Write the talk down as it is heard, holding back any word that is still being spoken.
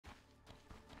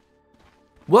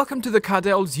Welcome to the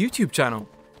Cardel's YouTube channel.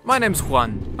 My name's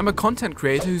Juan. I'm a content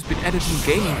creator who's been editing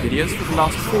gaming videos for the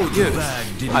last 4 years.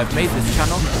 I've made this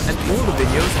channel and all the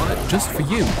videos on it just for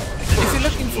you. If you're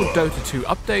looking for Dota 2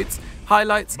 updates,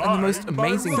 highlights and the most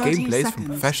amazing gameplays from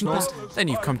professionals, then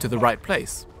you've come to the right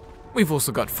place. We've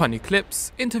also got funny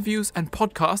clips, interviews and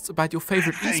podcasts about your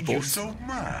favorite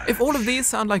esports. If all of these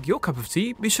sound like your cup of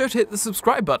tea, be sure to hit the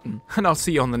subscribe button and I'll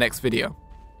see you on the next video.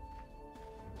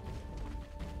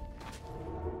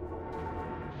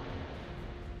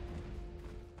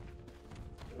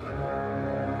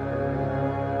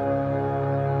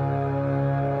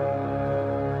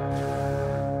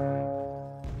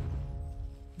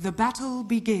 The battle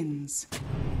begins.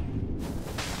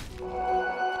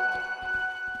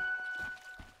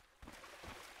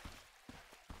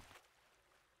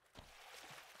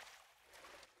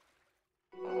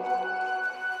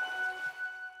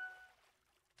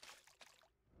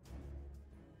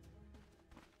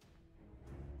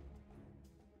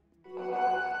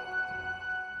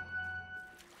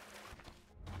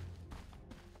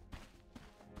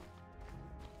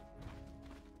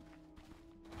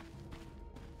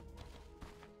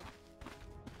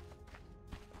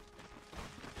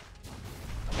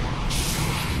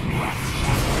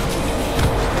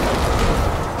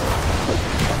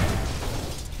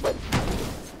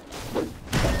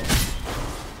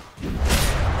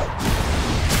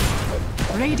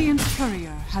 Radiant's courier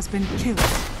has been killed.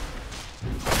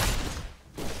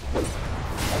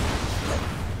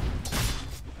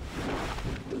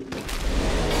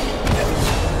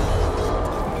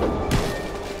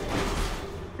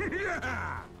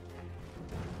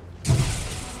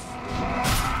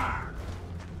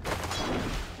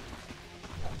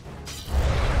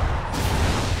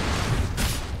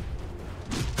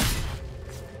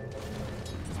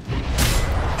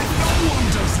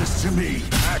 To me,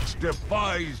 Axe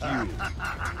defies you.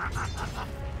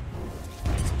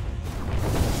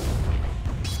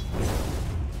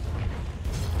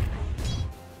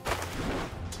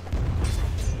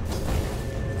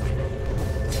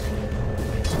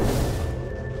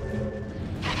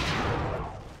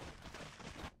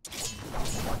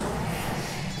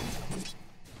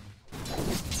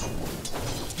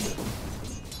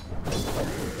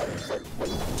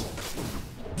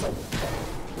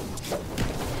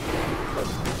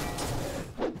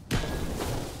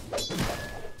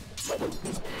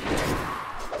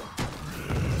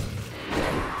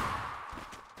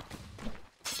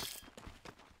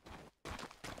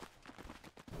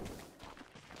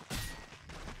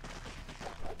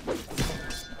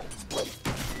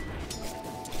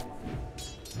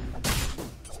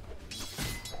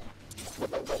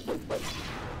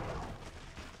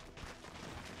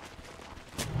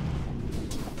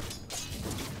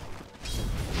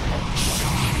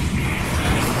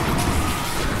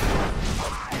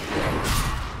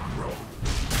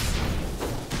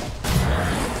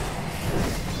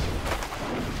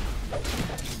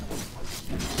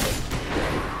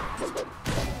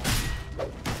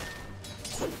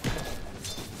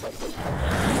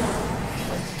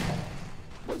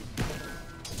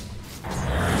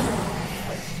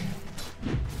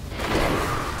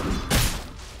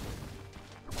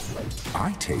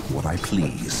 I take what I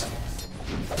please.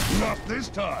 Not this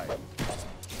time.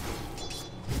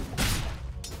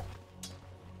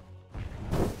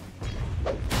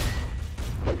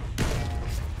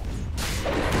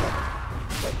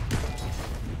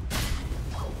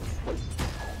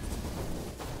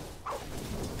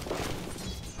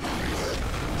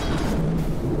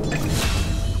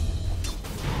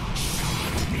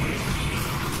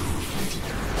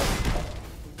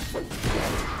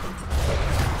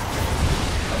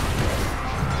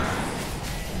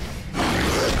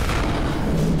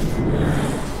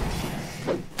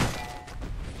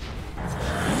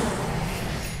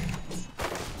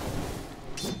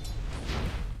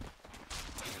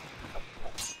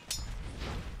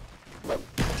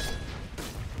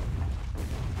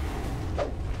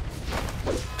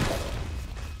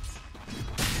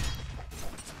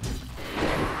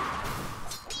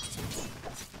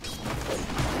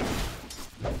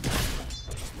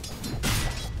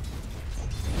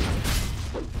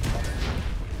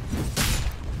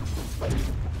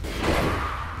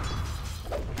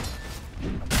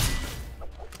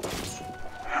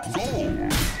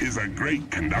 Gold is a great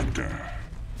conductor.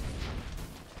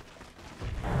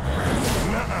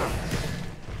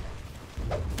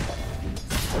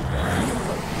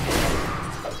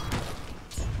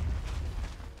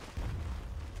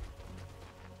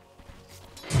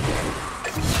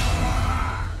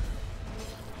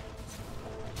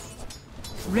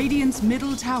 Radiant's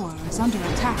middle tower is under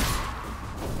attack.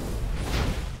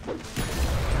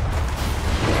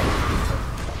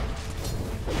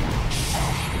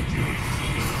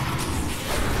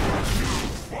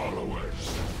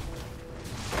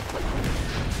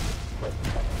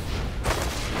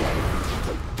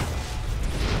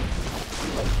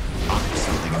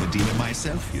 demon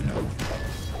myself, you know.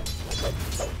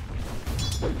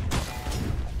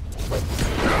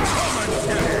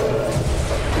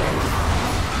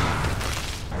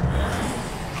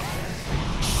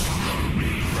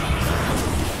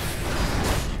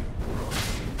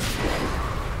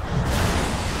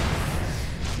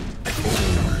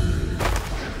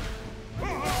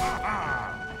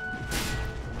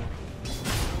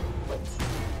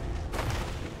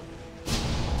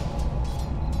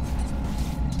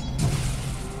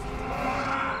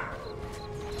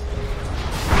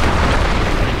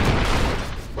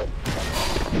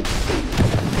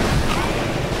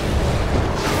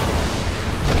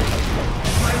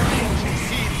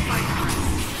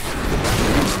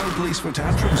 Police for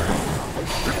tantrums, Bob.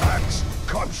 Axe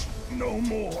cuts no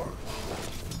more.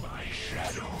 My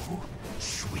shadow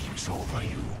sweeps over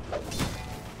you.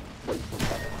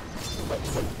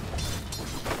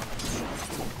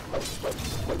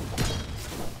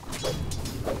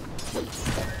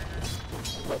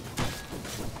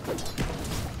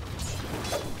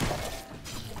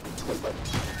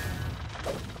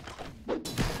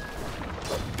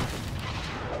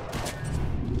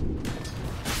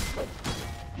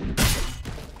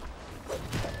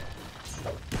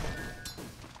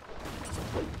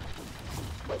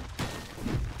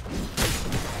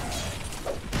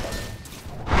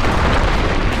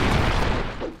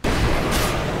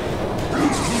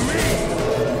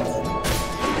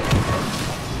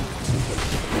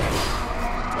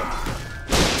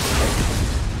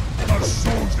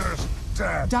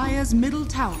 Dire's middle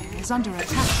tower is under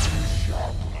attack.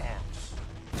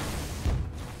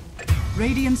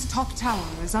 Radiant's top tower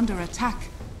is under attack.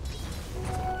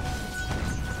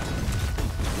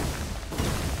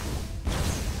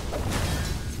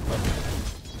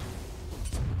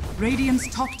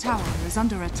 Radiant's top tower is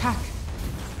under attack.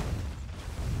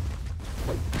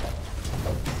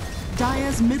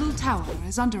 Dire's middle tower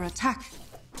is under attack.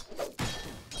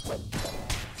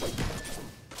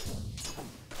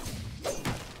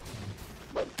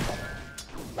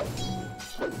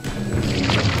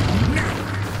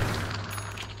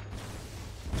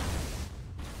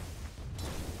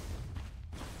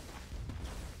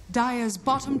 Dire's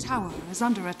bottom tower is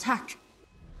under attack.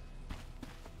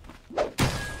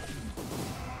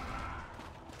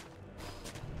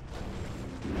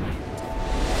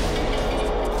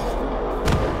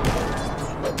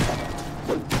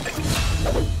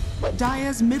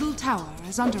 Dire's middle tower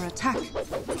is under attack.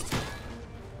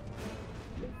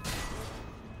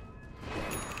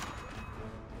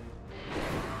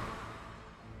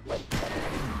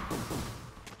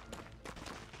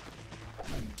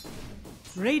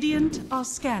 Radiant are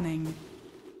scanning.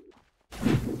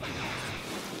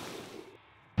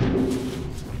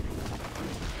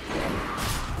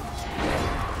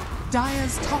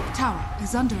 Dire's top tower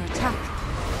is under attack.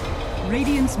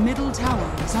 Radiant's middle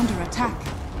tower is under attack.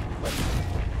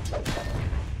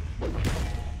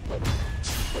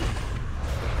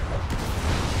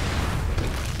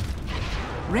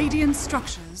 Radiant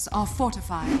structures are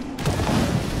fortified.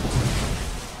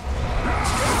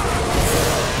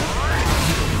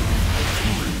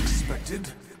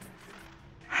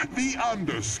 The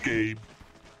Underscape.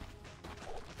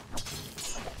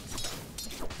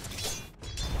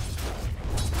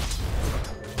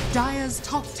 Dire's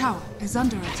top tower is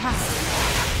under attack.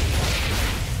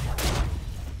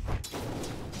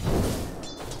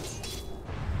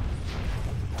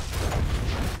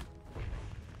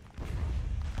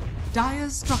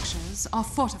 Dire's structures are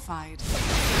fortified.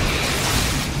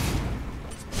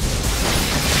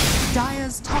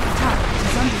 Dire's top tower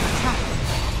is under attack.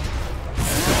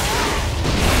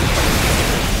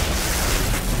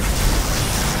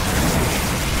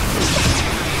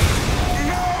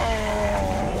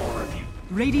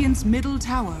 Radiant's middle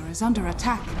tower is under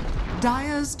attack.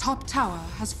 Dire's top tower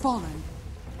has fallen.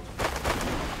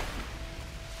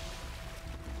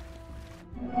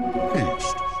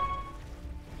 Haste.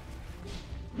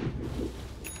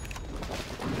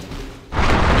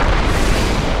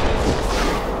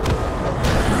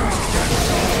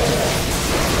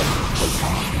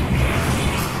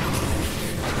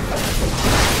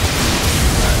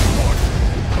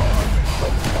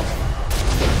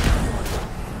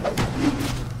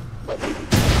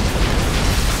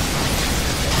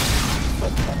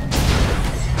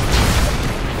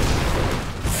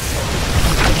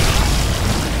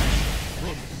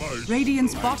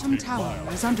 Radiant's bottom tower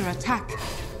is under attack.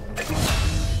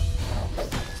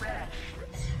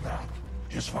 That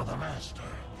is for the master.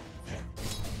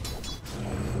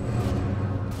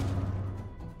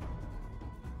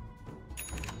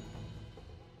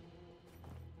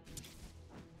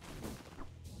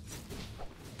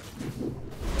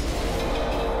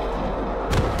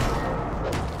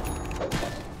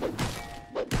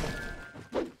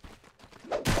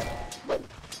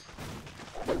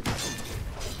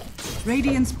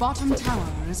 Radiant's bottom tower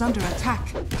is under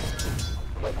attack.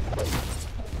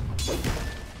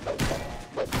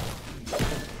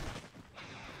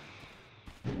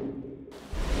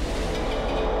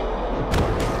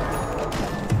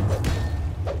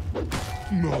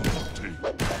 Novelty.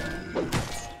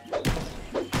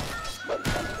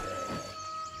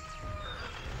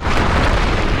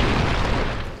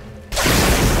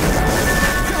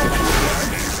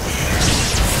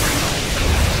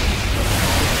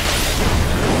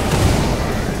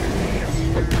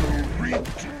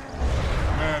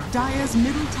 Dire's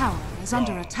middle tower is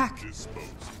under attack.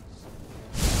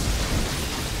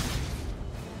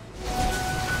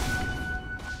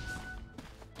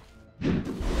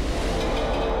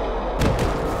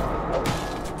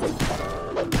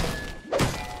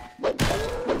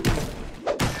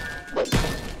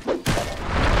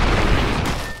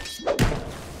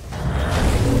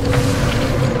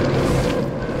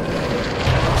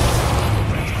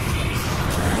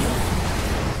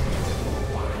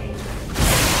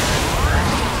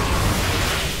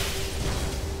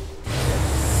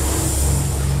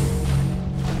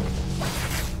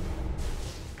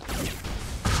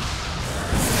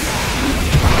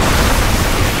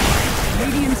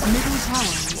 Radiant's middle tower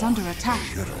is under attack.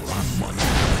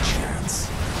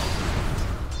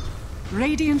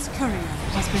 Radiant's courier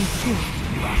has been killed.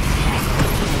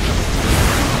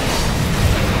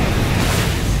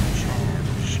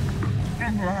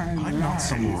 I'm not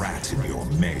some rat in your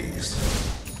maze.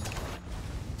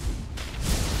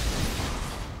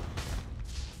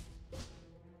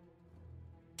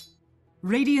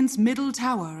 Radiant's middle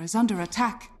tower is under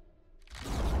attack.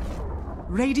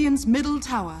 Radiant's middle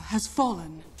tower has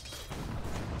fallen.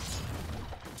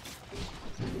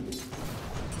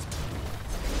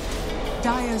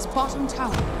 Dire's bottom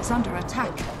tower is under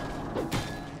attack.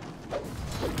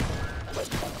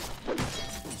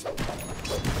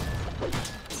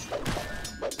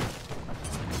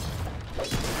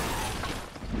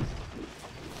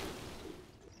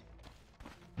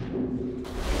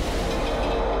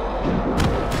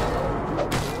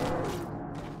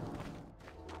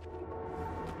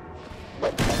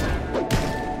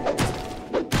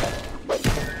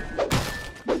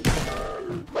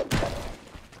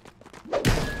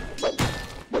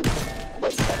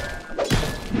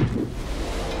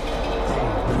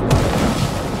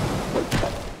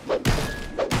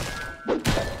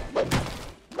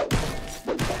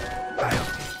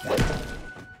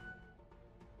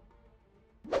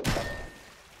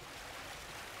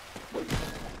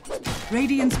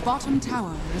 Radiant's bottom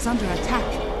tower is under attack.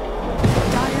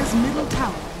 Dire's middle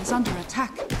tower is under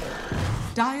attack.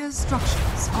 Dire's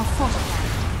structures are fortified.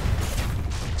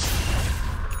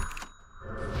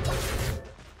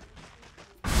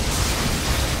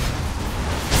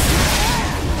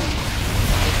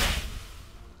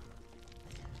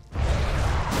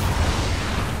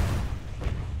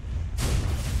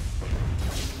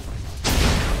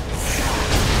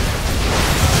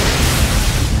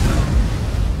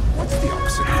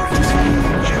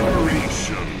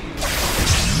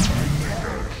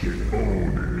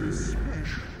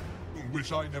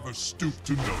 Wish I never stooped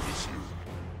to notice you.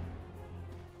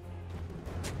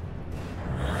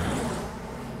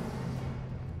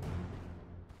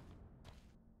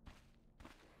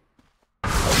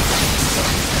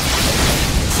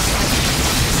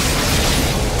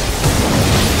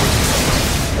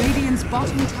 Radiant's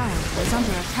bottom tower is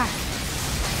under attack.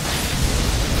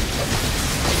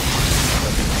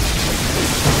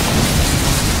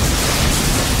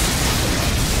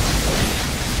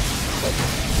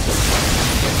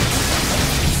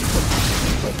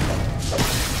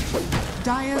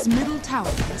 Dire's middle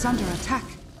tower is under attack.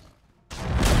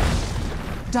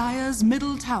 Dire's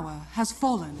middle tower has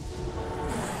fallen.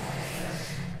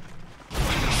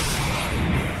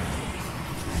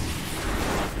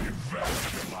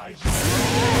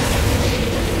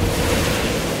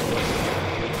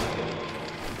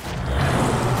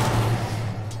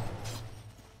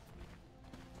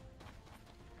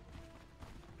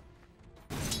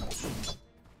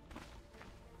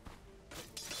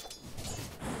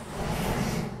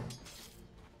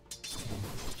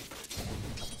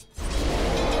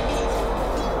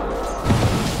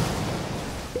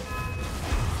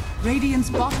 Radiant's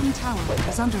bottom tower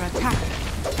is under attack.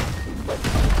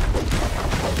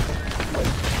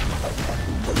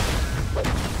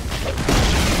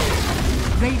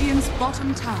 Radiant's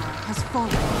bottom tower has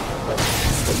fallen.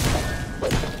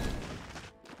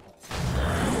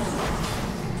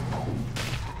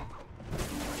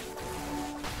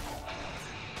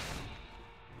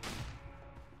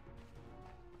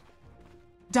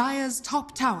 Dire's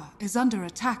top tower is under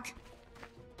attack.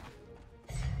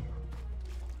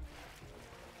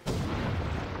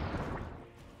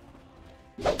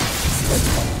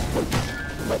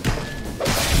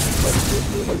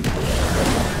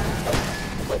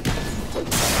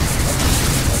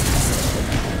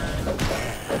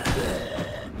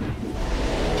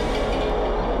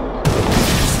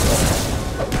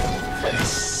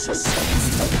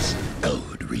 Assassin's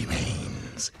ode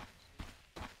remains.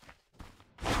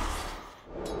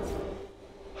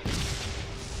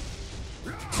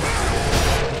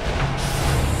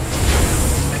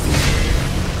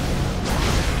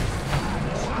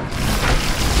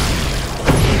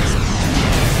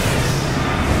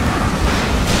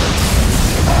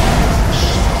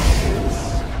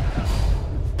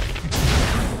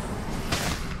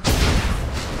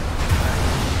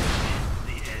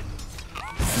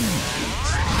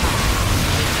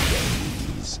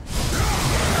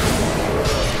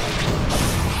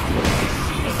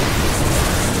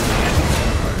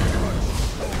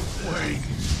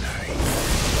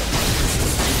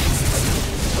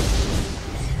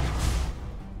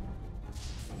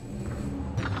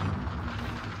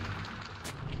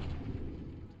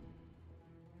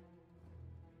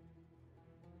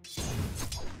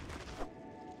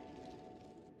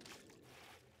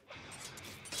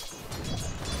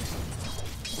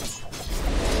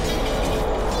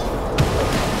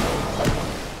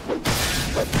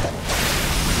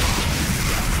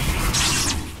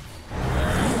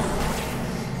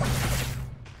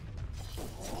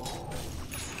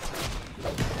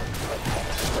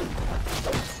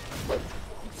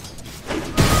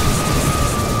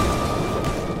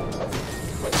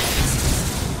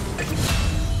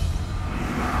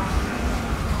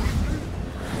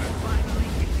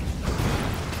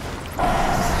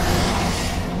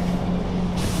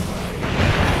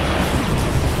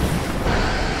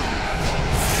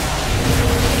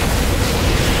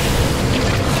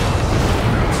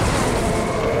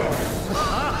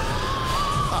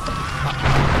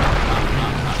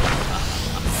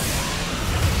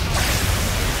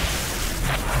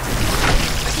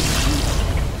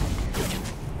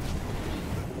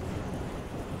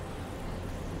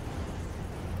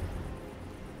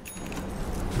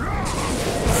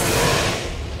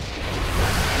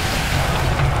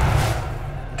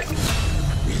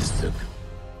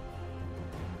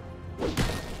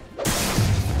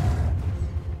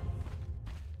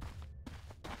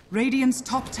 Radiant's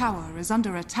top tower is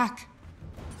under attack.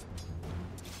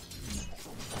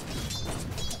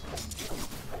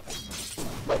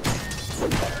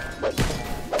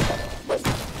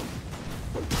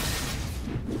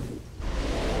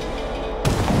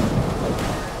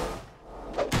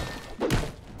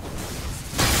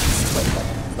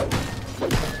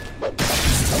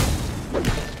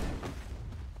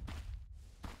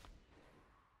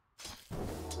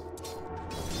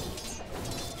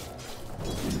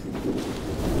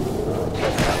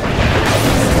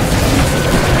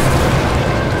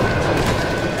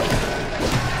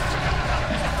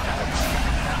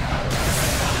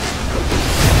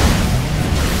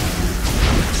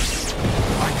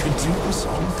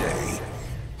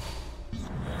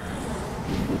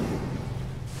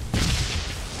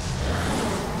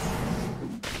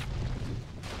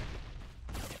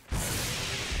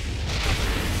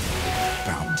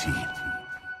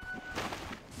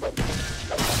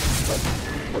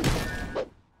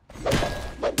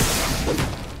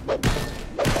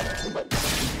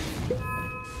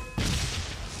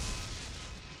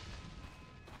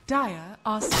 Dire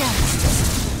are scanning.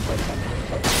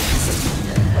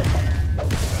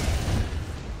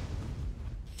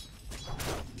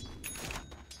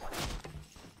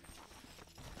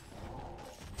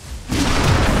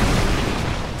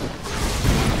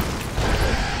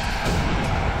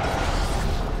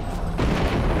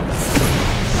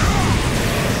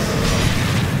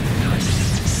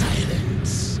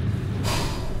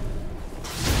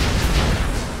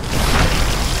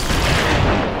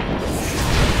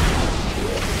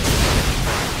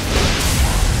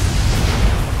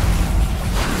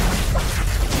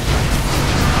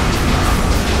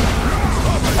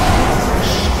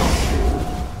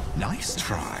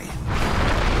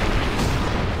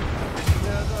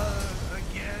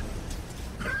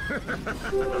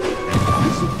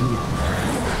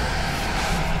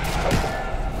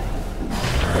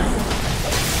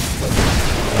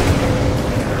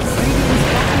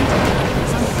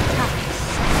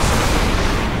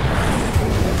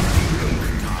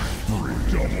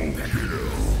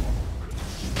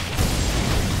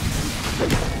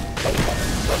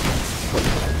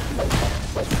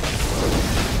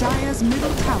 Dire's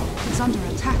middle tower is under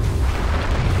attack.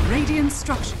 Radiant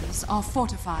structures are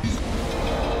fortified.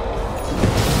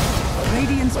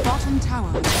 Radiant's bottom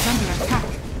tower is under attack.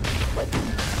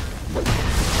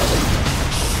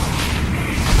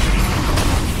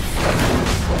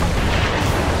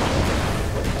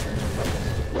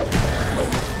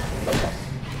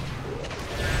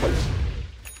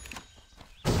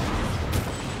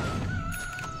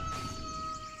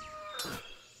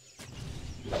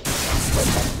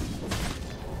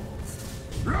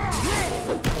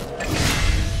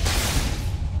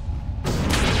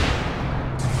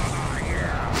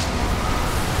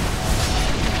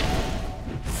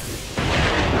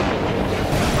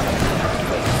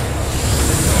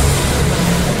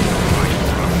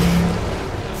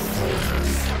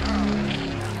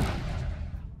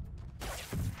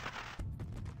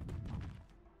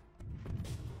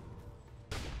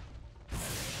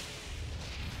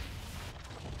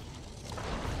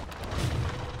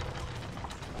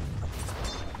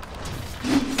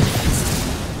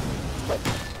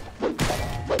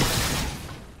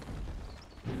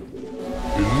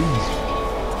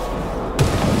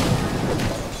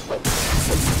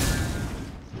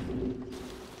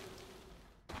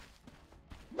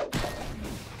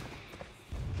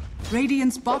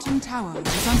 Radiant's bottom tower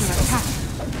is under attack.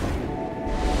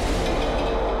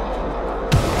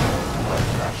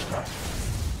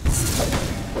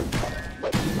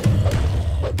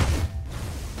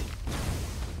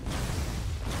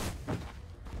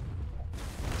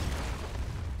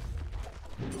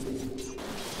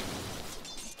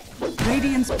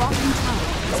 Radiant's bottom tower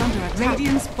is under attack.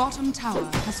 Radiant's bottom tower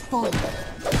has fallen.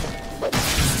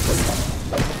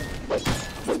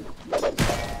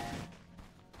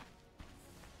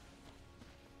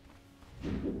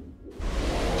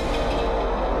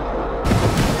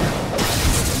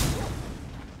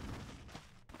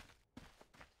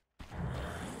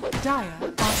 Dire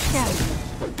are scanning.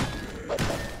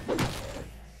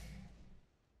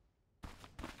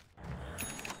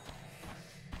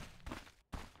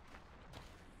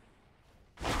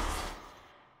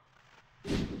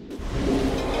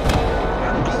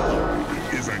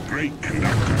 Is a great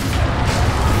conductor.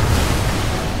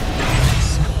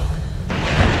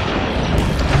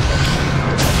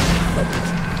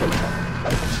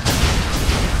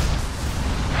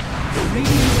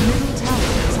 Radiant's middle tower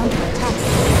is under attack.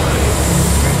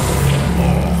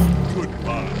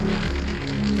 Goodbye.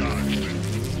 Darkness.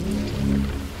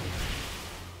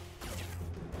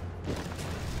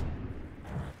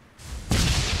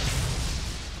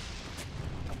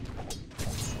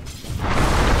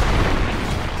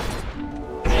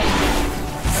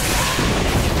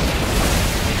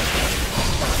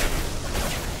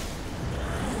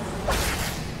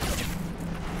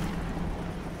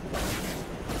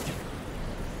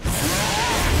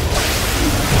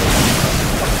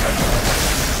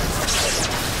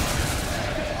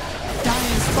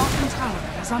 Dire's bottom tower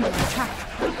is under attack.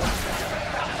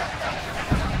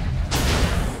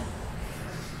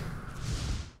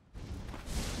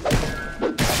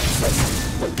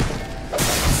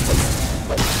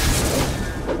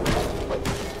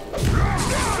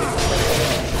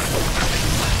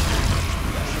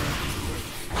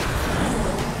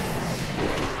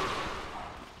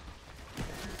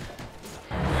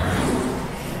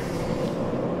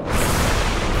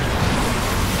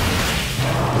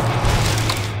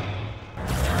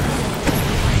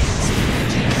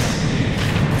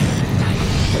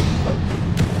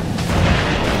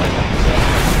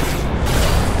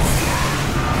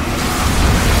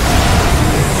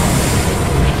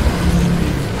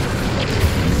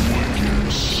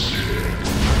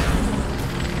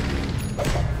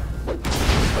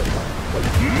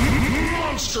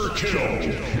 Monster kill.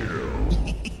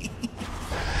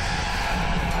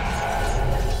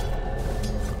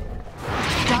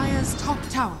 Dire's top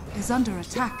tower is under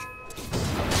attack.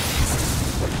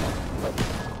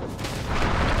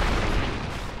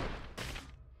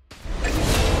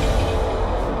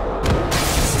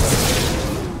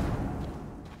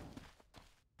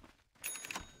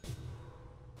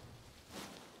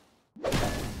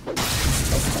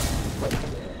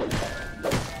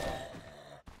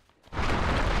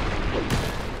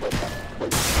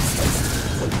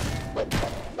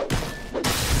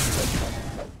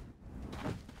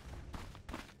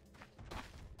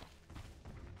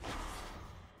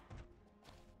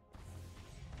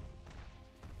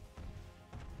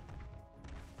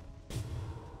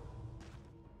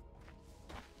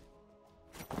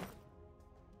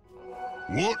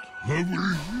 What have we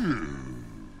here?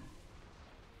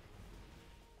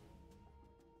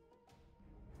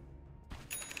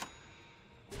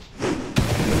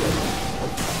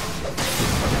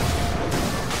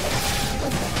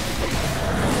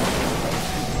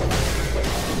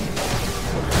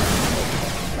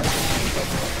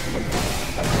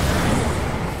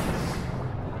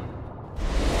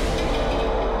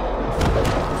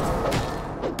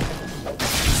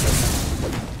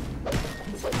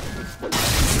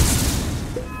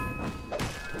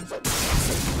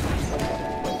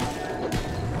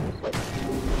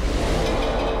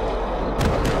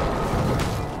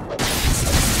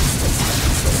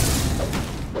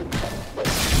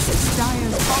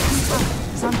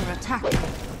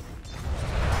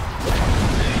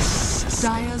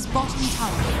 Dire's bottom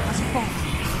tower has fallen.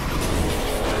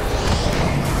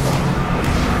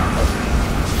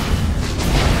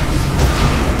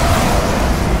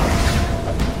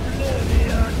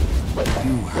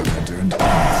 You haven't earned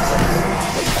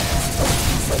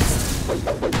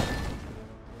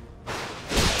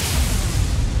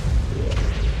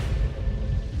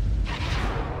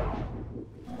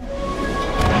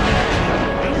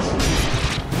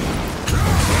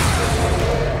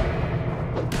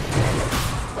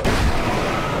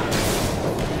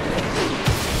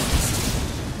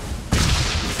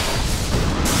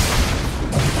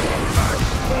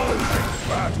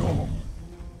Battle.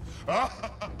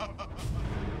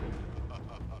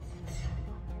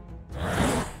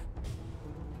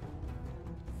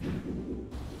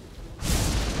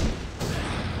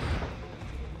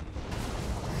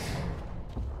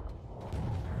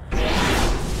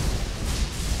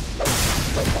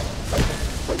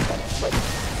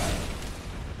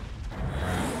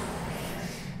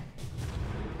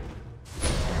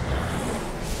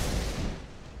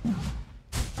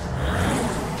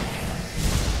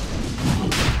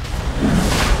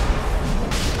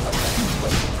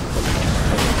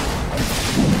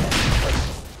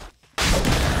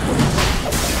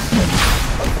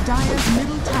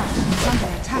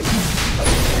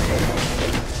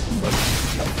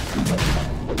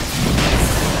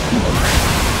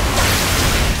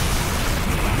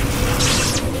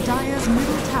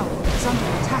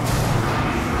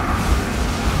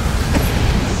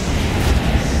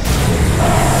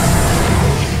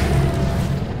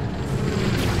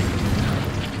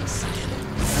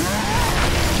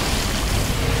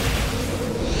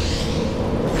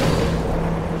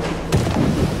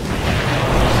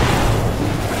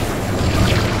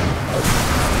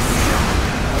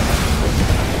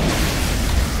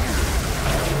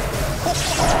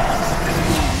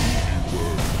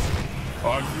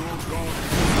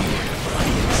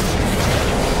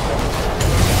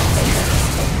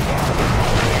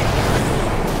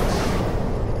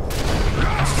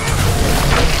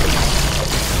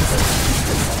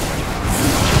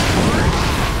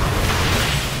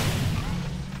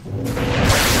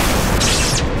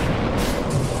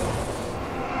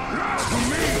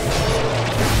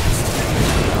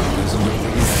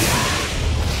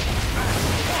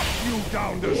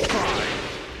 Down the stride.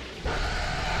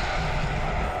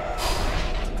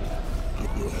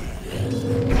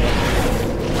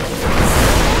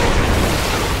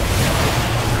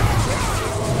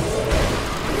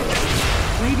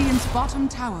 Radiant's bottom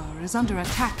tower is under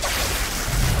attack.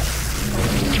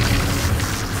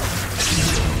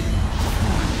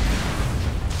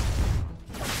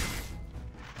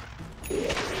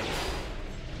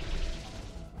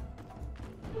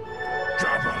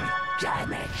 Double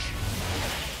damage.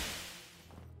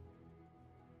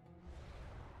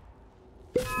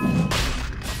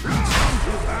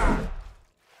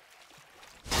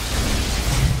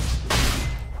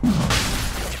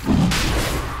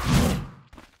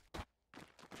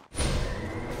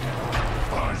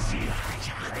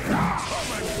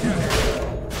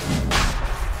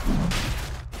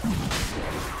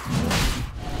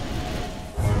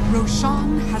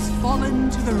 Roshan has fallen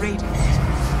to the Radiant.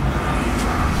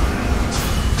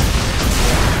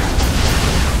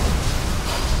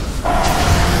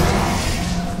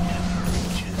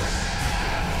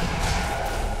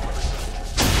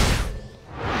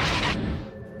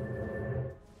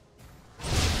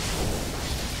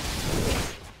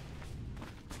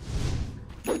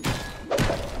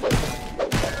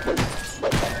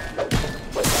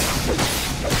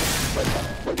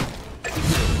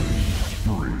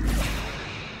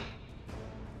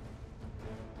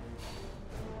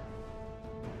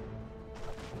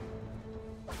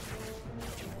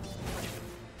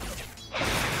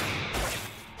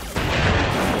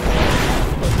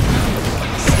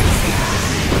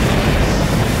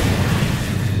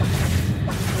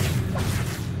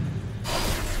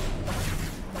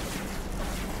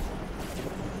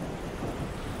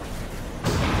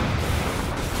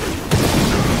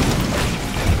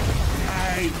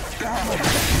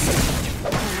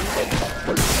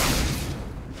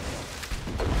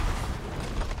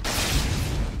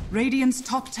 Radiant's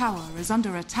top tower is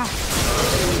under attack.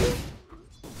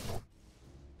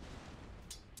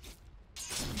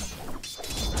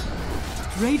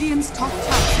 Radiant's top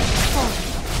tower is falling.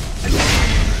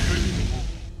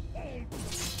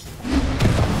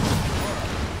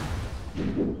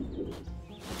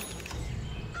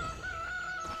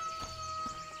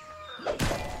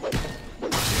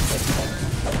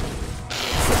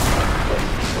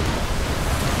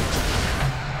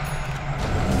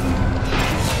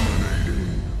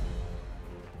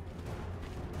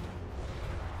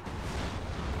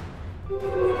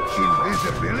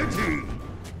 Invisibility.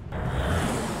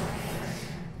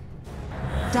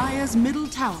 Dire's middle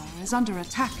tower is under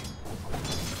attack.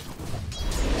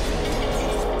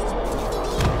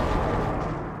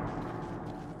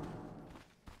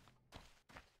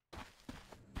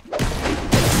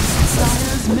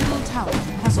 Dire's middle tower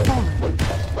has fallen.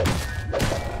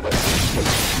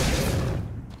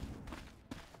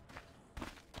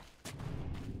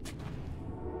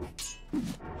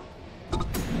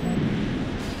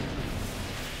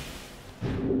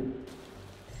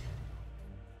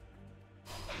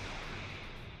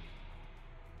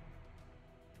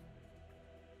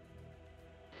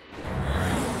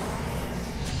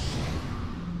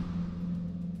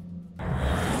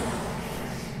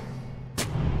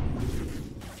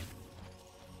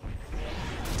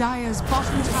 Dire's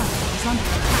bottom tower is under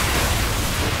attack.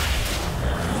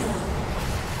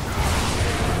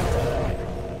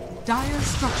 Dire's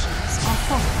structures are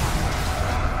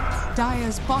fortified.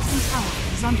 Dire's bottom tower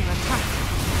is under attack.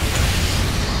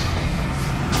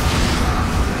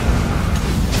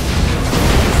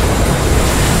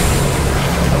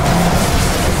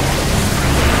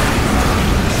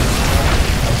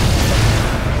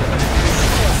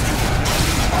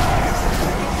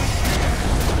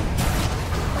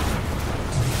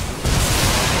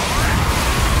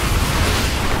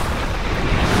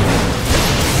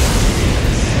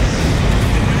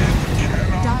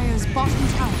 Dire's bottom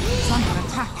tower is under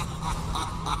attack.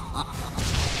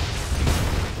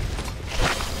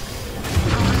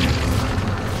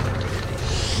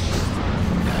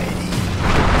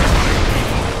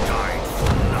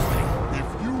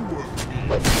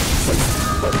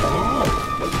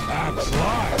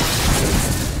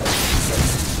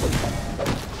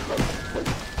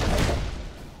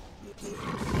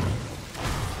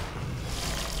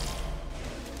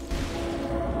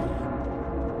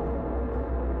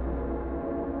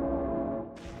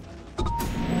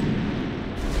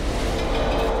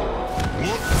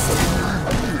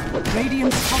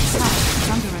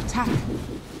 attack.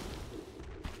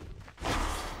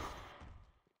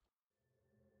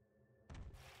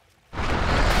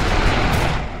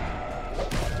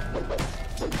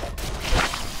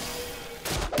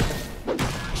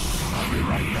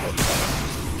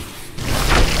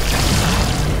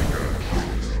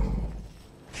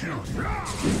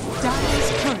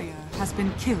 Dire's courier has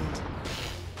been killed.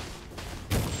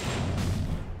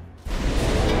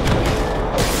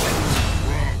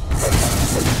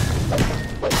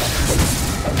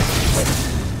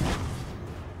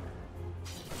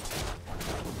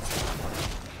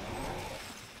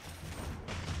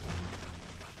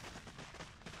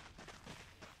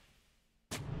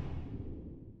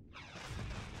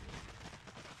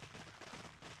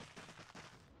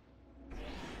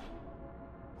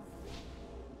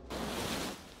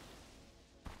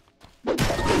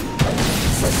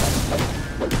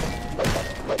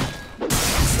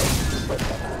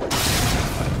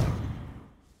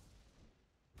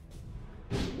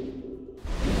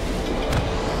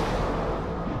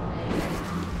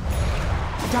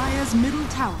 Dire's middle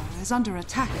tower is under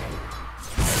attack.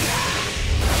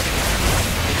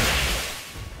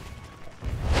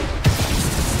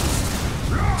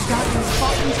 Dire's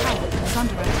bottom tower is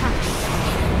under attack.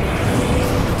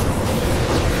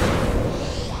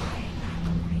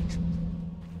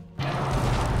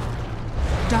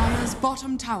 Dire's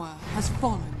bottom tower has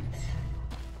fallen.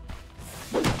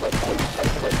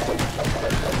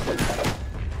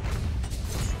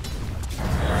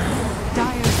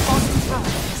 Dire's bottom tower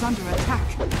is under attack.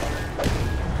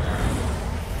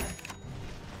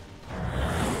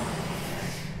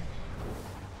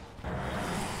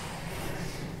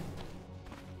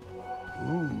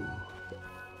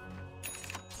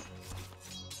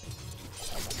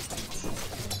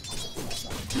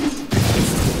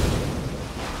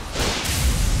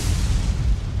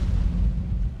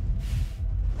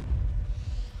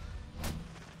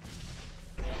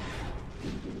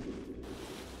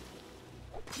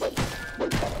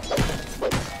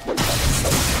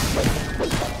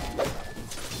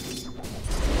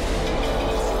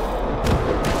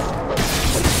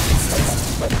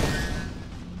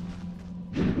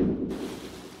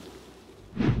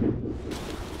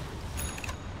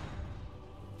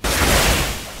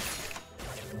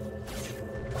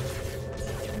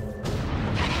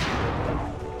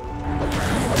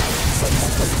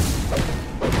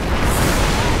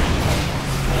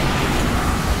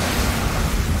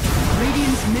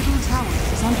 Radiant's middle tower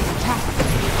is under attack.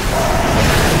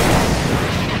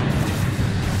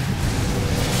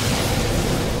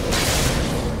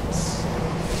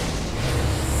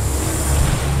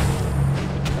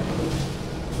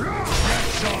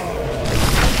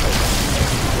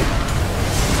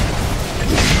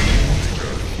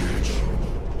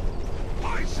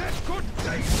 I said good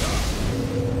day, sir.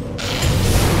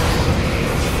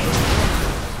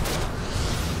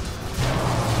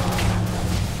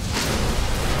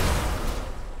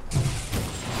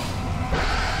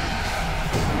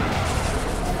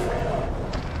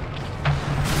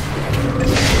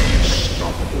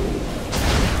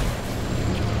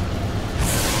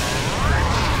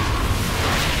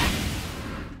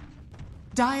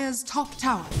 Dire's top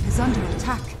tower is under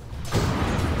attack.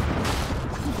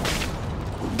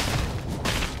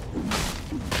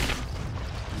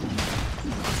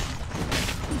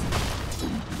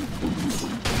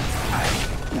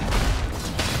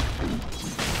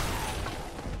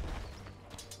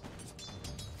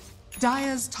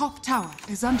 Dire's top tower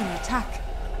is under attack.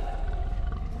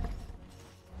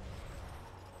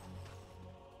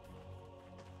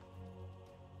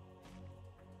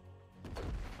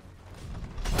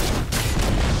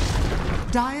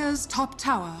 Dire's top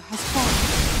tower has fallen.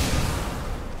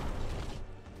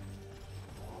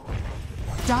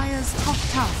 Dire's top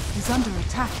tower is under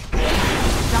attack.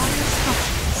 Dire's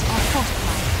structures are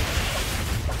fortified.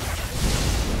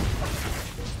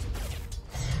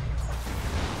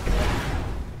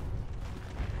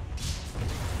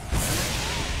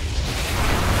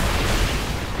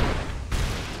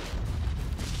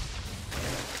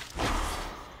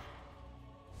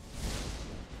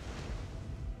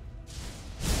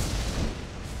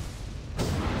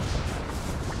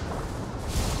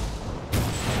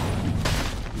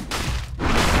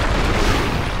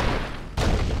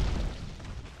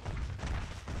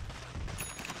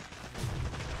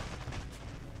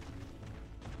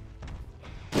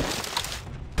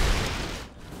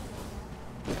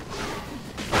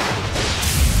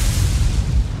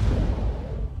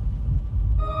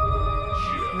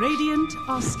 Radiant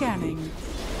are scanning.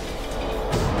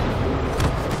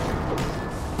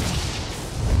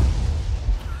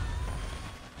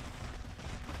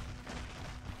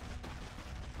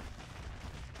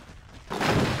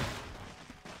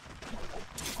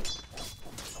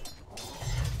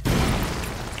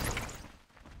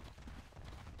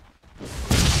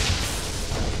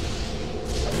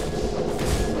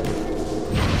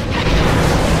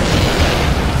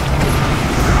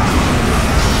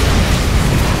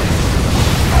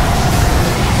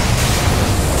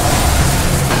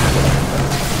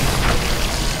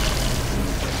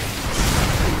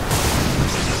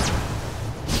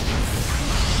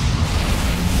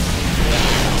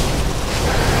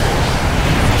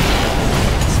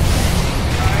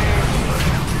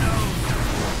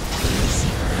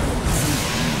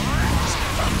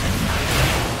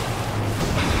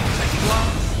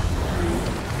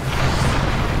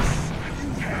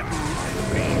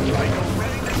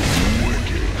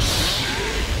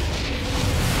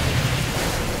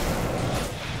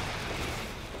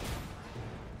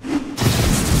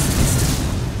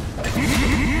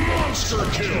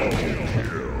 Monster kill!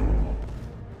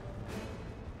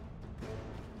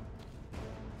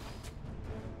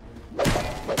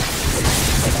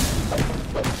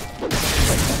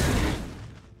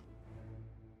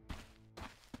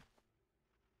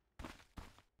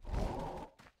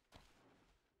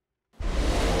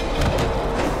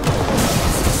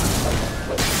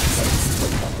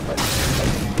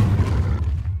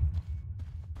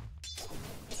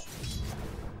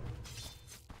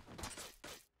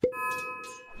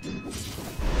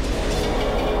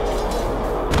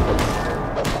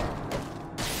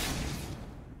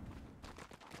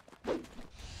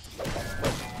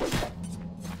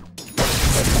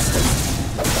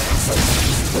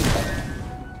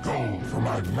 Gold for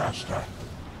my master.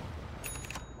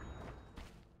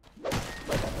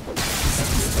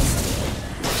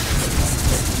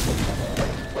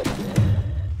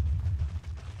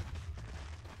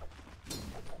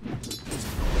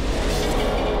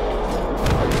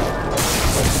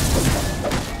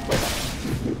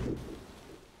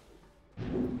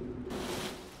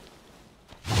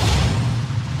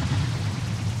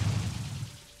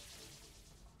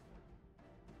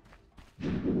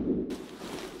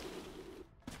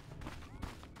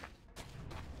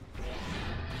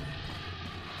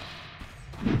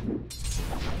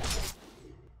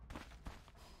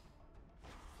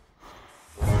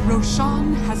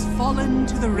 Roshan has fallen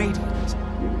to the Radiant.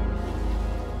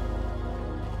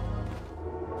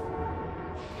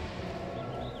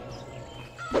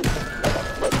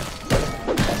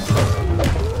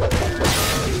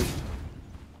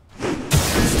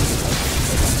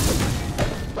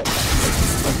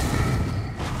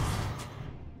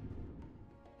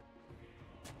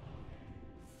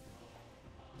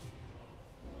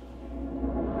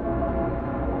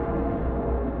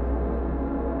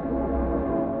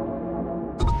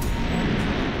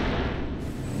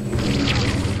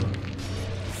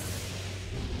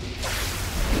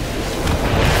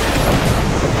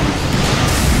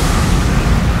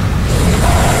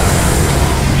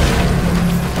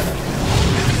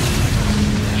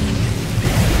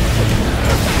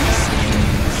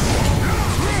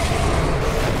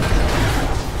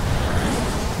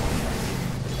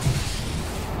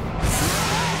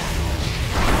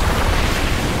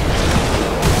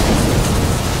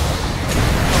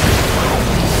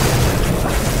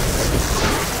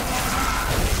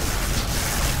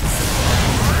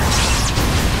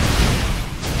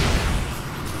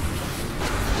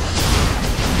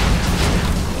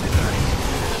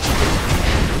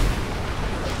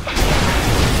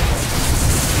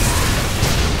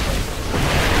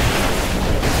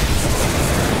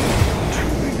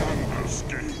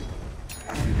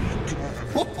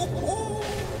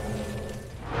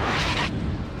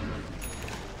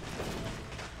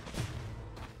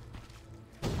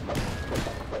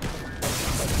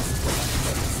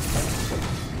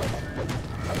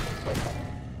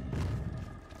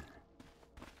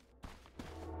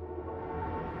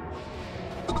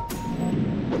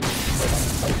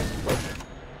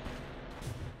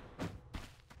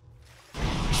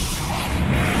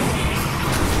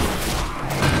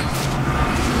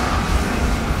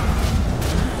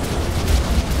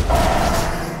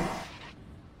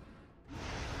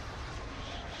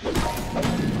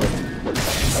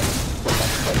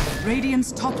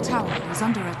 Radiant's top tower is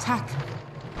under attack.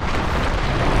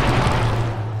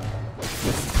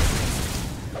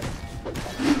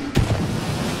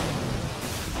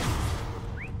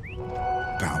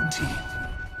 Bounty.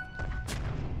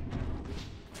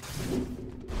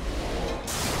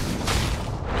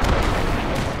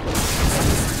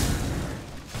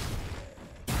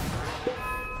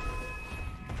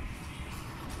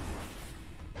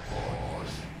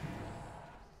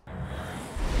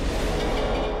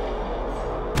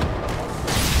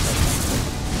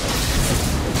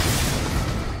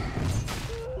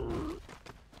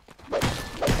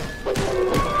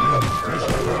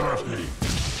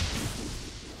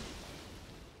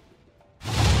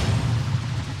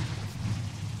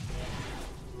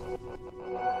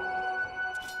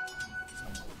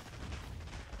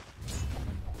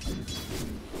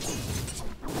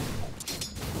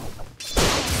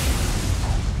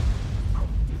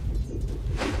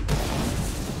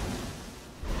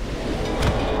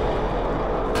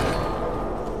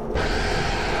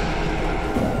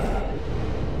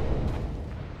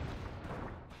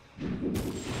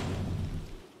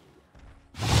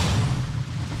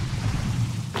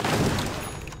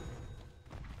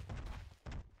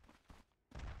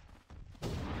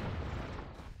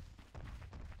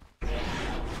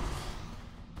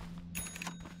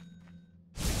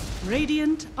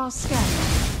 Radiant are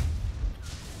scanning.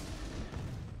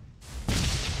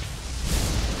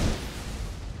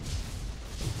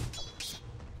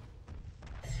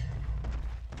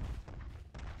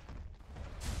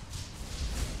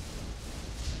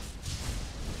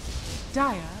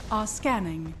 Dire are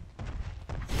scanning.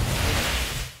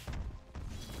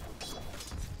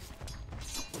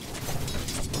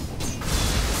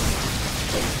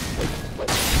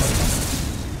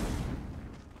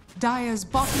 Dire's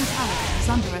bottom tower is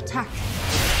under attack.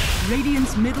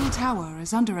 Radiant's middle tower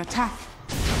is under attack.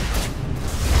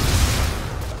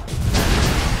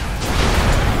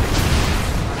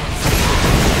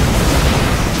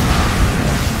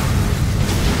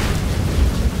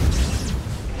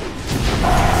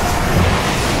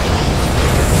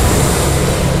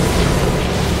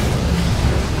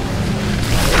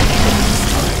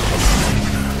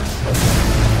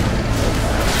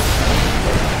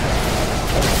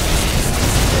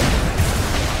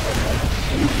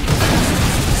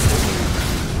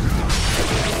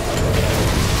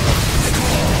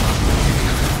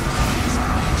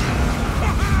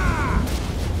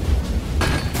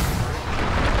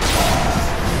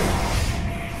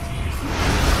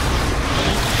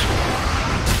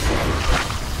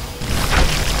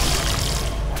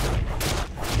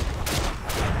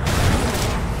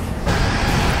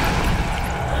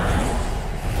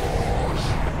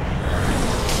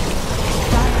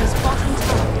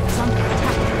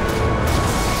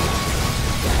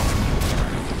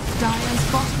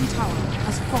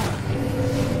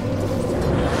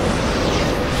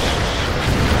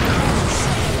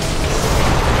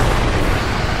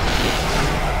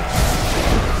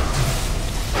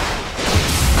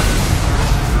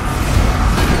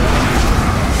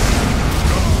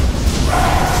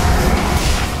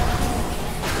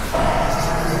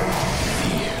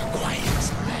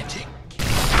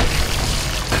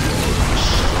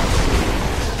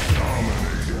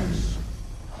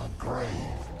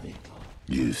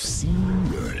 You've seen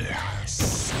your last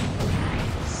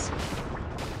sunrise.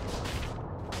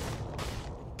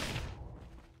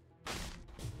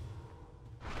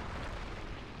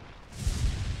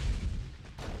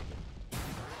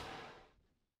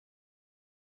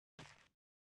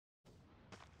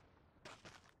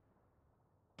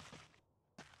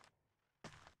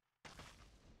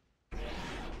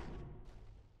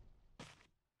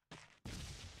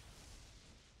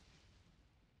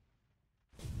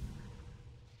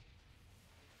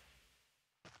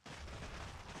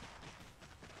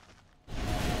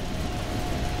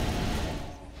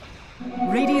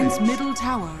 Radiant's middle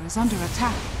tower is under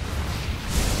attack.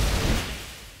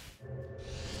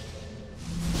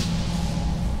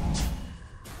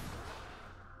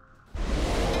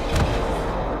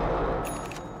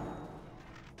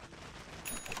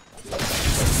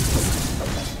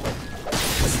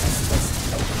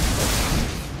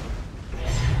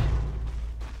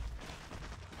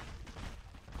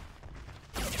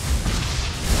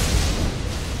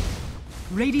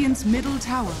 Radiant's middle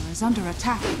tower is under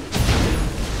attack.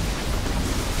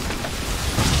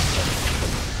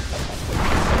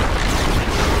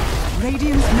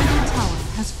 Radiant's middle tower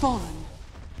has fallen.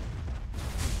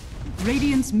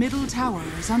 Radiant's middle tower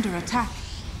is under attack.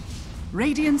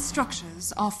 Radiant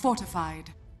structures are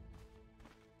fortified.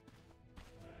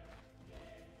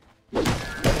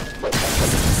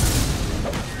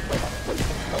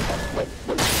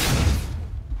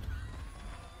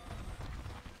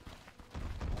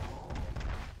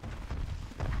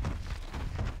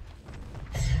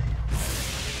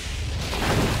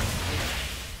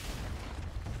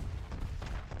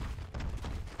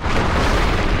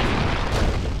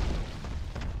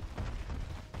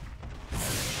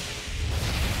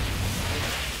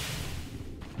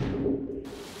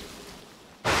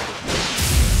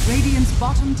 Radiant's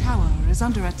bottom tower is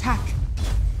under attack.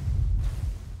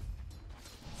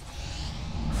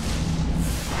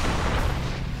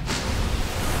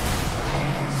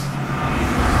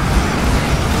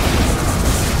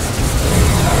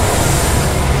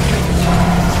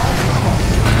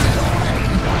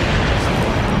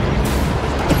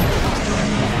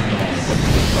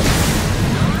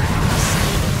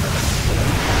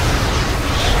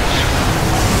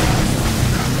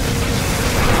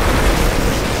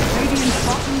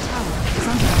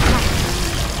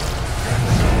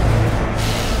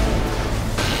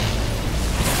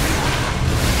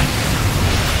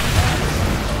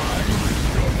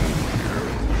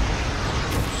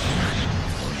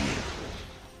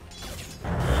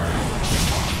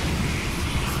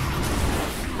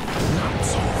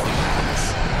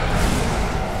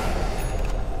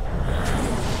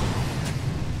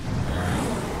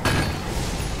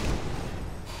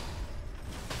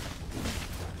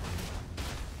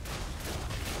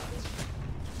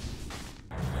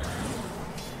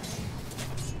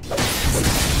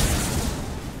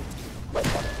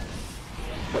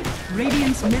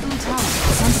 Radiant's middle tower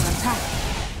is under attack.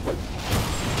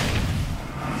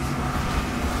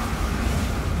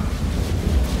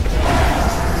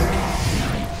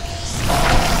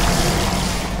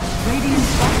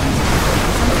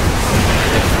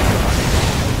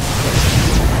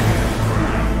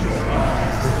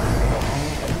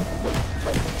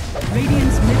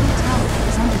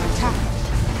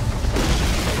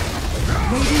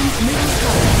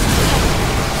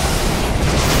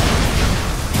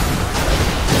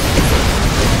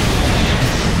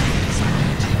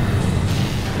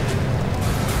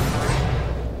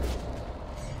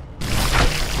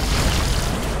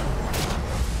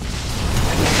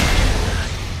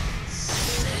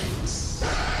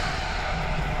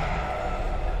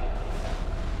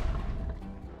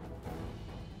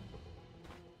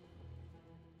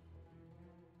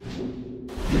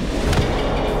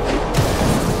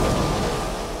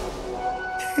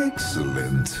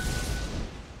 Excellent.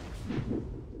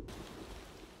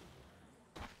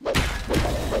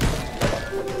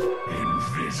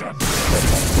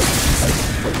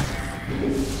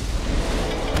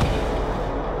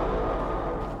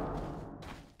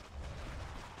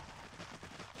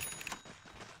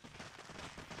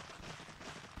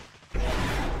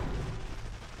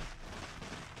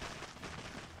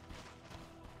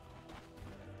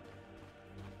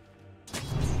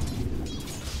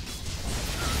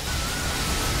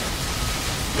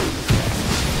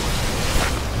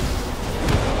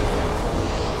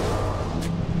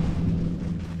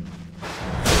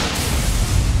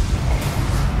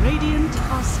 Radiant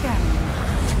are scanning.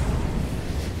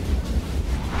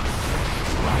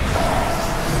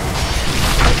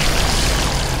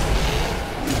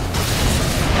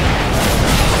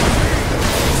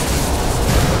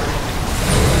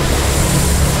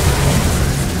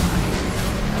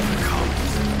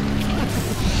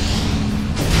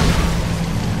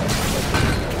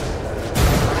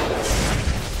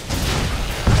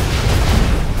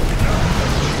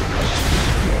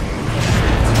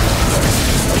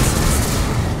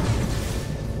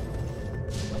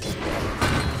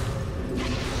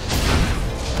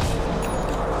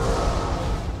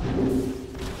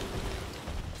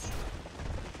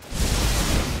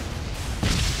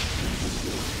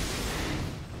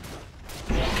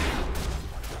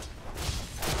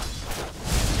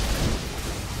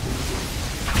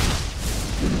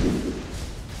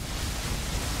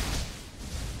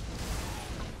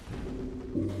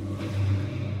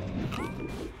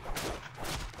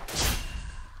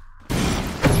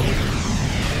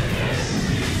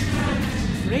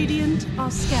 Radiant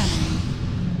are scanning.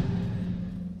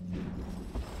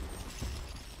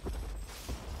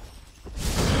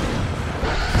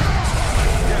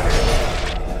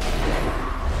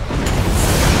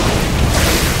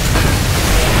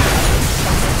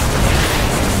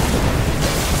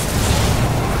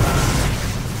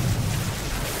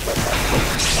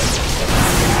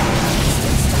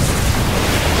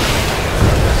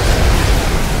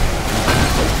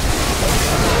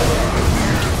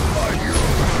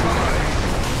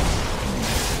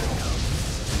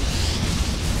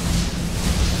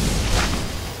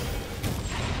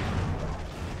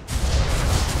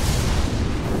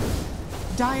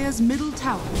 Dire's middle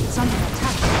tower is under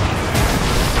attack.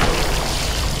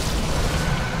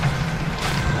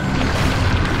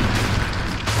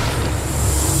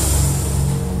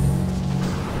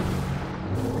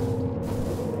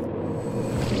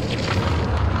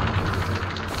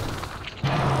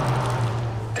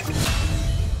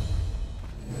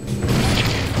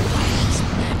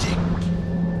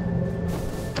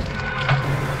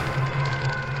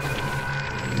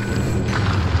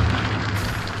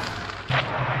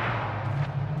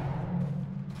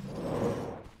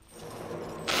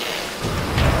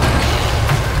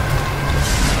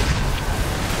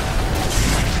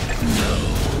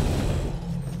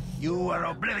 You were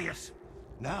oblivious.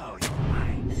 Now you're mine.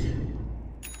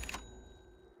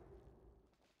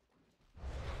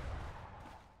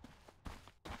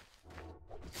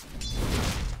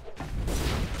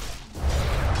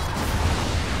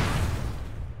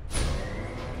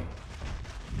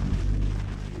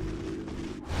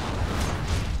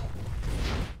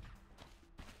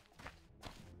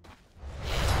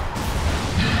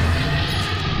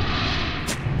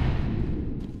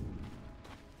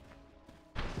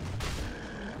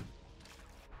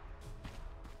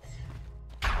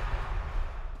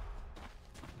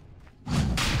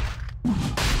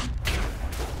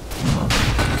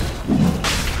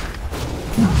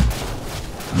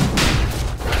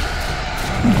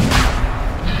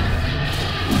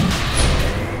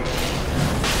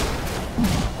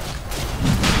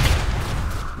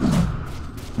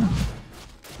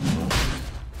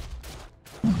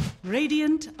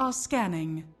 Radiant are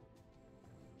scanning.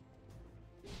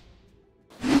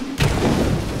 Your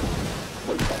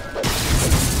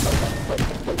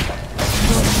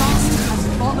son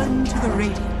has fallen to the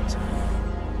Radiant.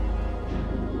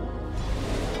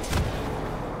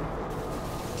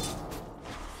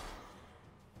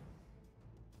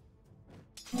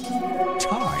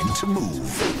 Time to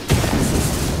move.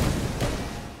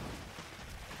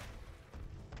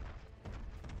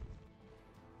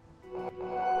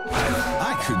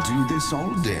 I could do this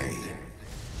all day.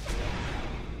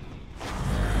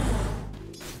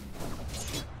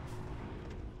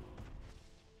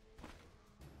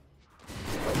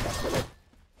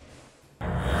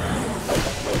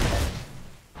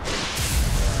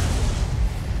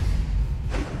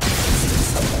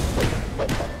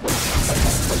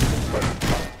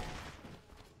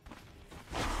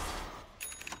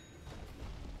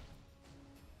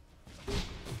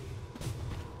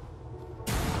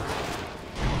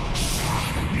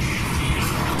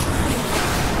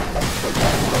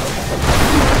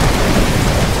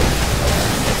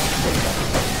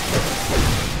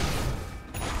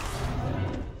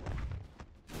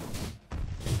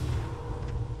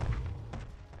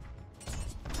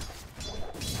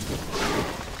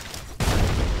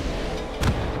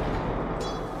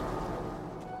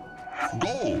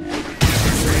 Gold.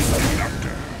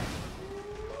 Conductor.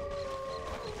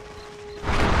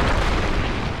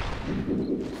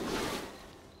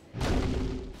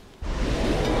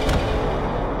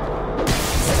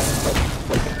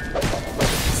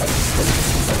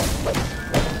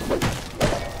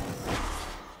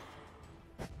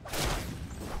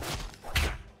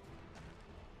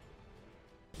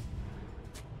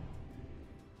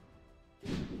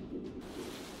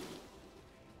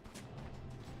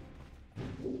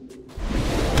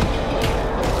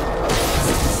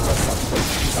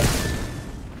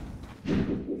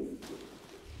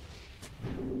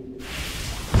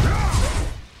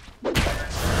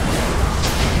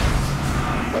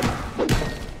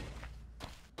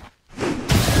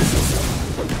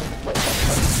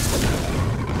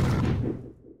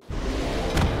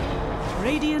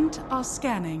 Radiant are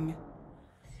scanning.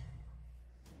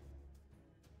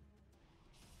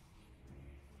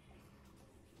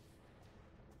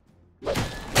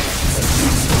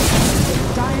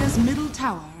 Dire's middle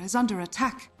tower is under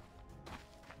attack.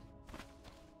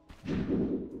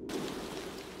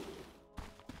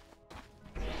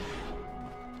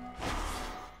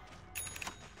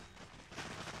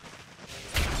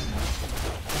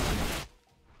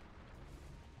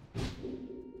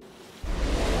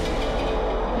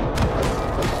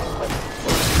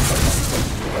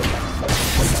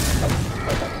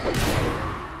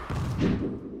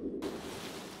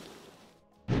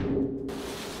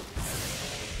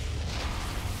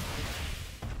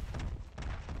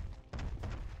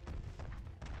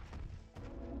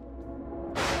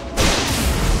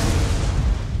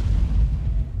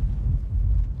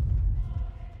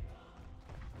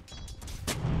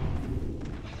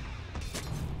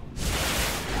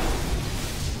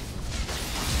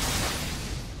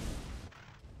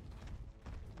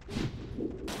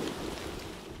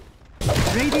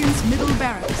 Radiant's middle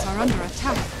barracks are under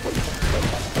attack.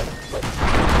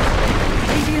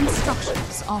 Radiant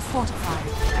structures are fortified.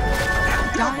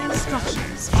 Dire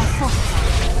structures are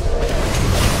fortified.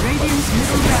 Radiant's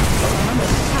middle barracks are under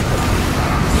attack.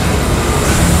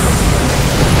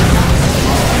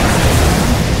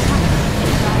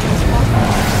 Dire's bottom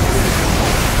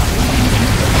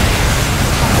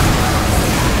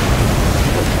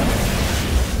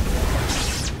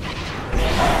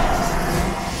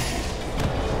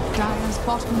Dire's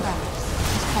bottom barracks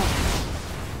is falling.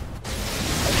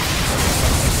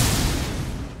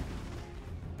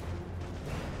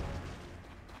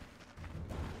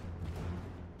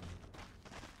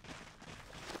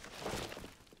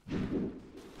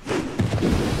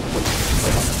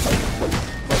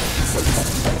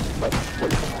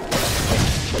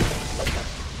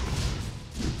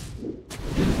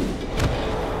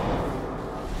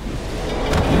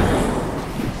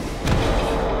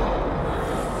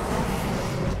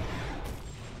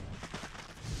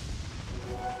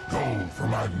 Gold for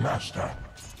my master.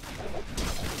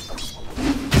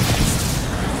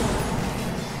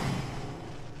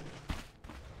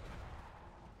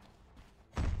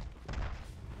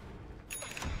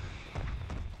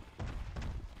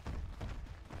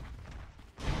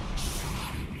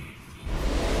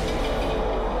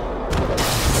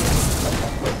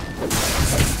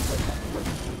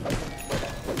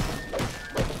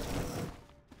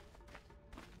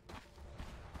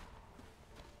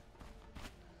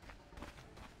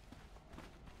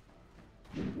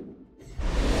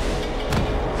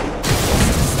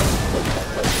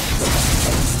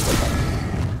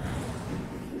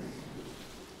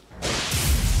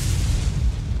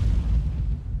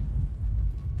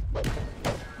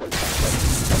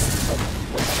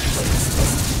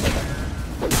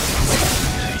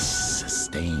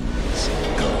 Sustains.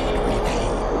 God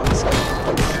remains.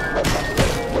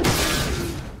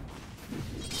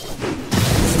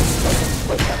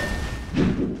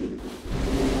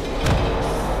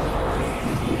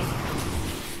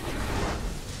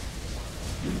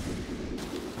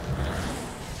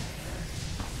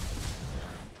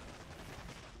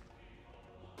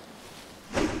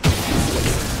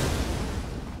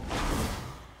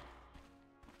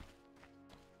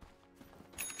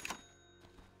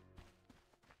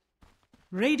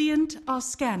 Radiant are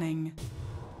scanning.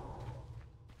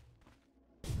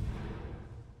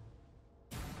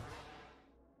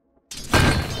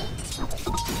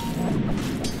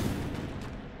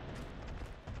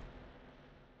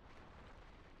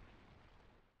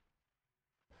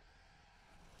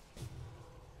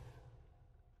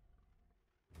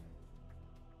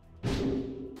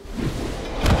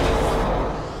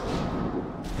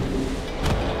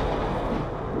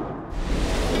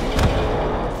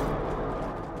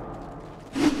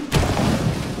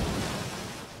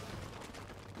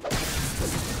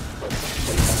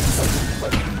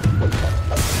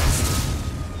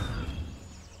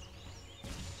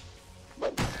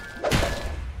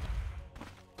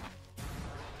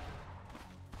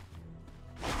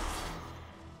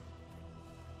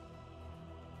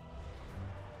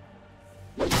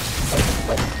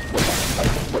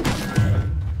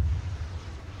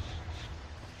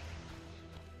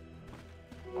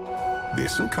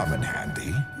 This'll come in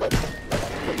handy.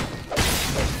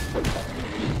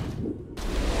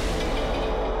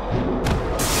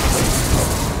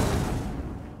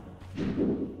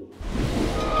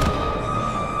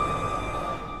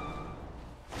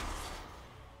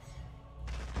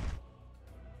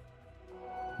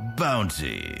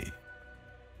 Bounty.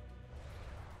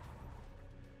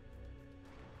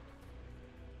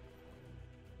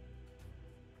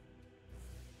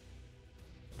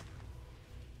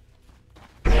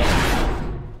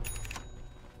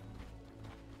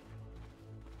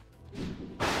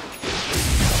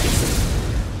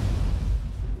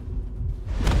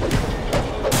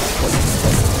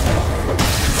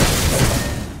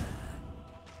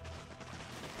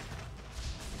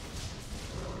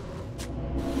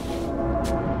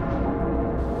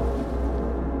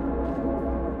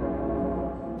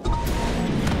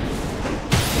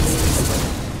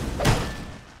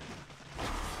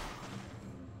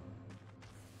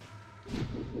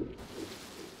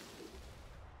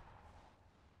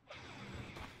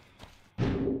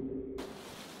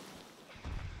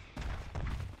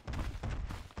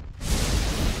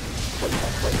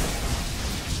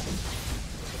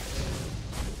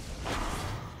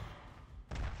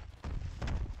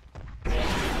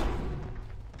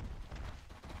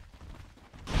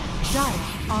 Dire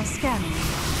are scanning.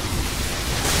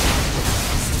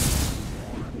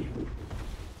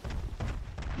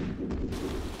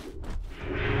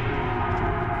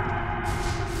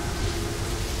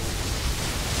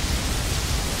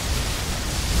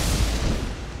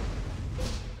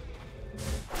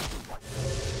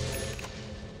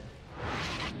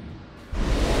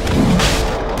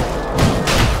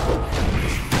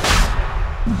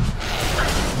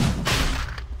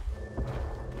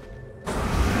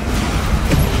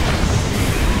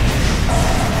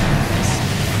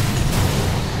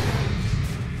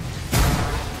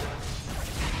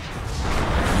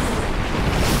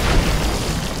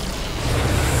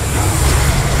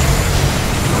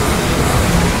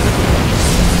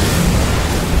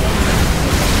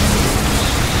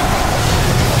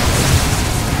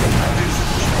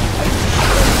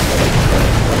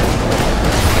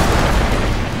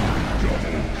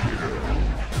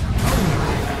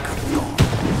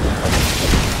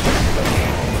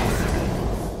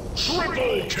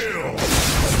 Triple kill!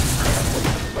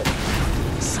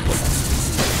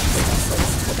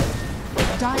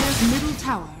 Dire's middle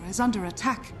tower is under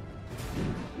attack.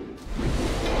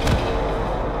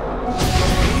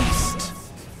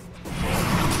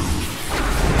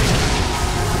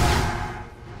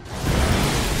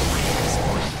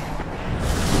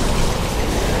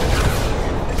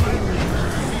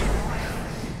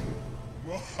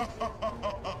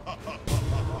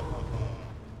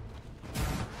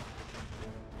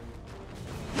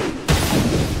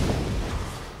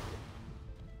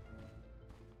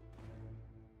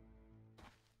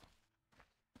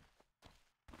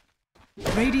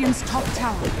 Radiant's top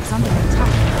tower is under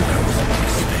attack.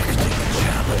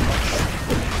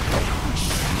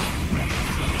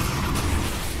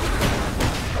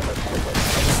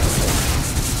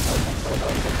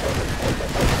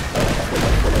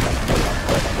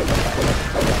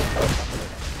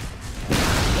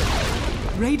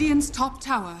 Radiant's top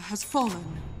tower has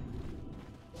fallen.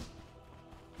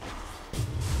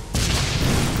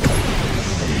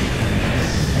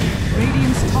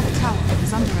 Radiant's top tower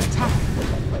is under attack.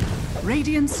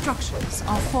 Radiant structures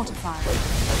are fortified.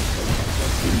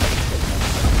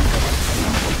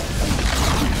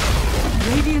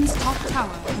 Radiant's top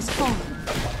tower has fallen.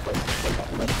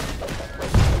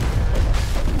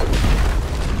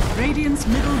 Radiant's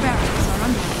middle barracks are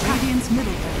under attack. Radiant's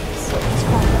middle barracks has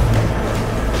fallen.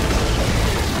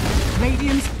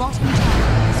 Radiant's bottom tower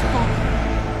has fallen.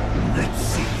 Let's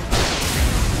see the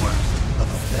worst of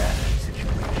a bad situation.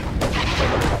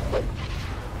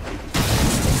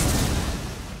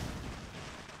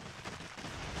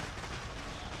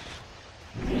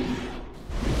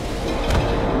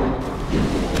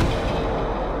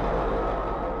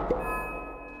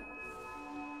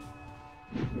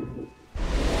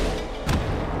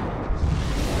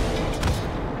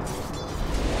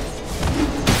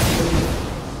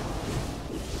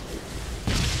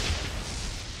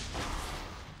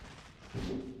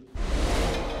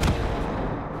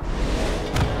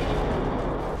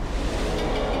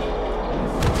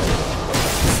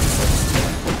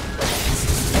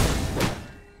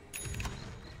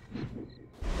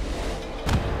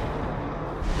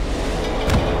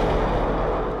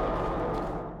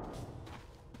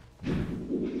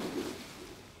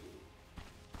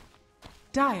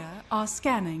 Dire are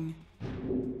scanning.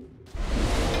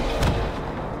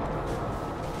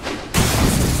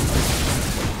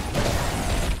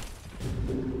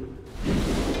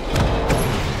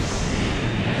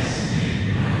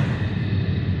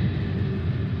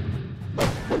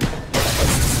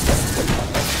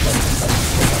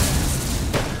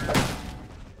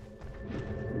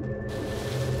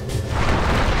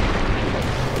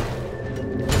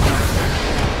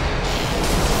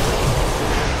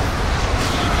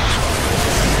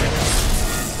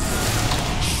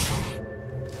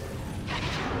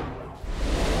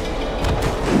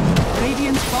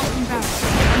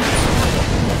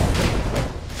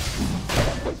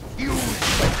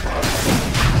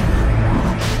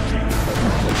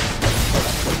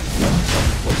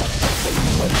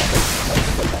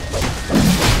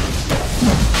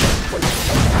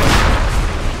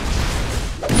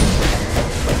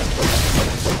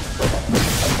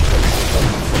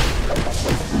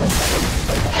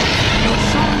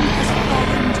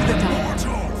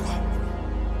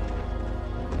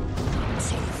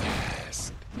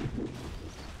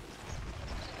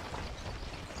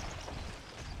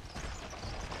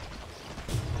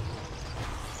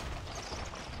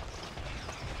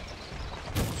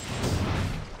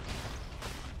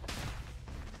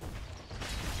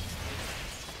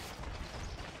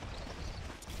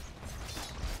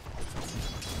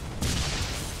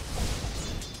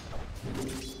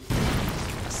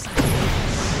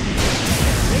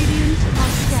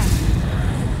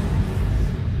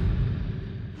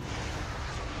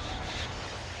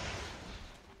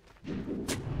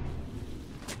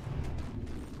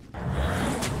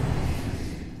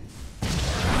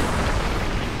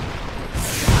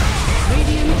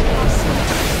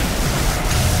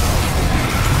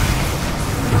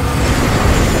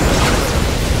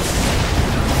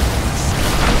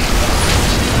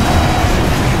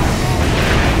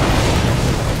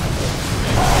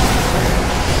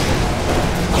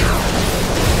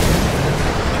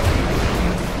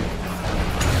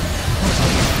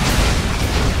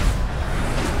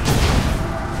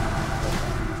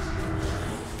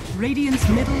 Radiant's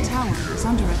middle tower is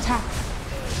under attack.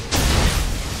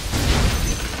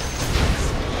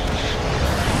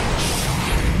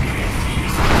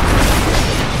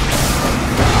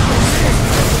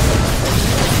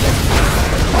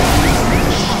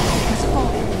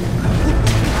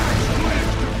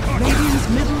 Radiant's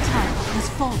middle tower has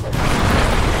fallen.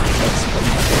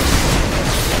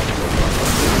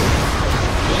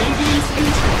 Radiant's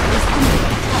ancient is under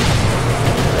attack.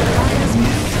 Dire's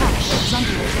middle tower is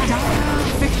under attack. Dire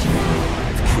victory.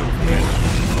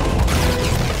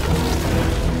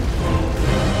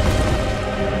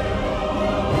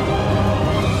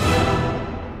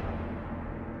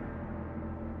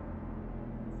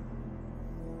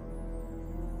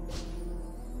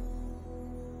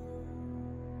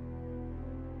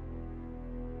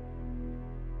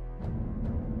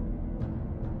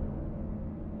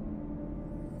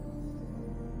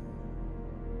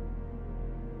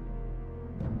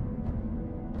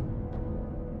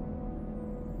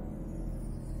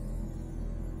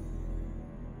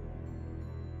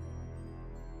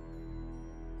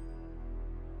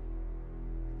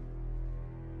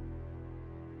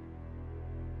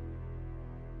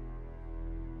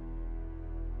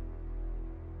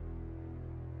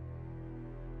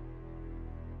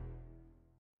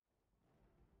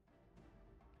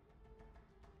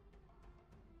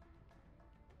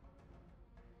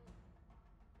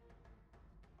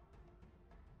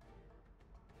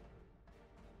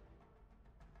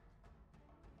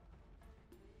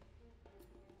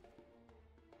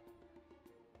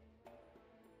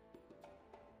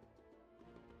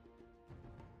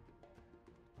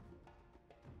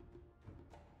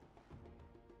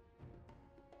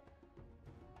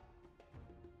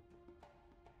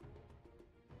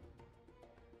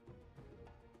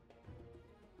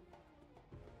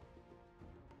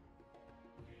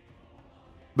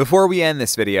 Before we end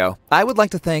this video, I would like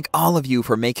to thank all of you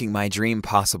for making my dream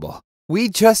possible. We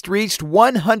just reached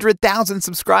 100,000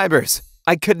 subscribers.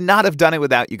 I could not have done it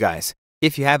without you guys.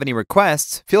 If you have any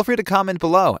requests, feel free to comment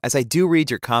below, as I do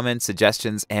read your comments,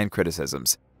 suggestions, and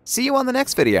criticisms. See you on the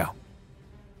next video.